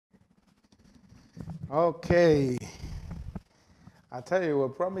Okay, I tell you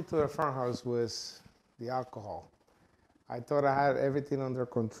what brought me to the Fern house was the alcohol. I thought I had everything under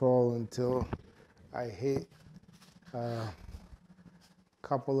control until I hit a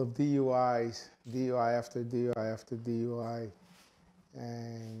couple of DUIs, DUI after DUI after DUI,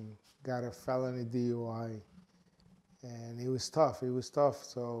 and got a felony DUI. And it was tough. It was tough.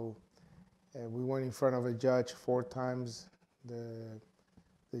 So we went in front of a judge 4 times.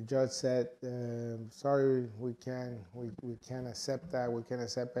 The judge said, "Sorry, we can't accept that. We can't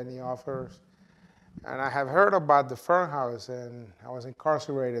accept any offers." And I have heard about the Fern house, and I was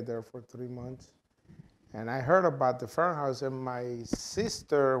incarcerated there for 3 months. And I heard about the Fern house, and my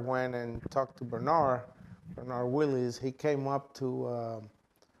sister went and talked to Bernard Willis. He came up to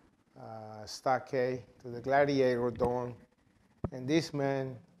Stockade, to the Gladiator dorm, and this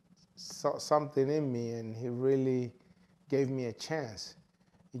man saw something in me, and he really gave me a chance.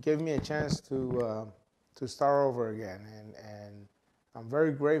 He gave me a chance to start over again, and I'm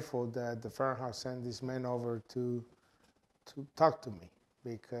very grateful that the Fern house sent this man over to talk to me,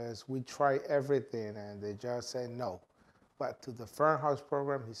 because we tried everything and the judge said no. But to the Fern house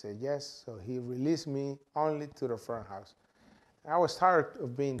program, he said yes, so he released me only to the Fern house. I was tired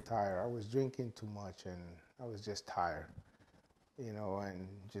of being tired. I was drinking too much and I was just tired, and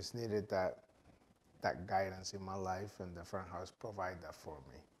just needed that guidance in my life, and the Fern house provided that for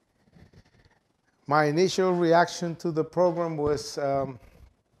me. My initial reaction to the program was,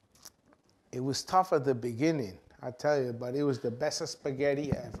 it was tough at the beginning, I tell you, but it was the best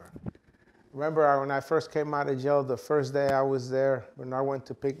spaghetti ever. Remember when I first came out of jail, the first day I was there, Bernard went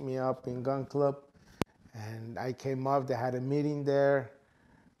to pick me up in Gun Club, and I came up, they had a meeting there.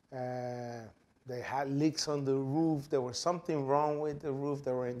 They had leaks on the roof. There was something wrong with the roof.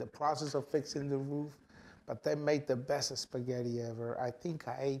 They were in the process of fixing the roof, but they made the best spaghetti ever. I think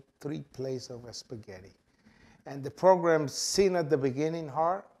I ate 3 plates of spaghetti. And the program seemed at the beginning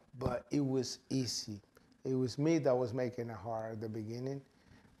hard, but it was easy. It was me that was making it hard at the beginning,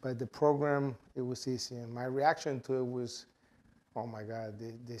 but the program, it was easy. And my reaction to it was, oh my God,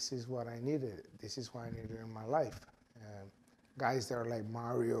 this is what I needed. This is what I needed in my life. Guys that are like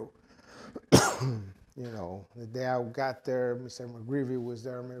Mario, the day I got there, Mr. McGreevy was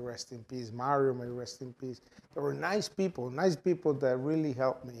there, may rest in peace. Mario, may rest in peace. There were nice people that really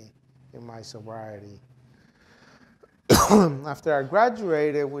helped me in my sobriety. After I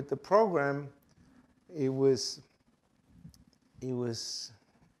graduated with the program, it was,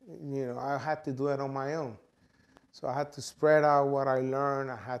 I had to do it on my own. So I had to spread out what I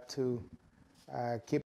learned. I had to keep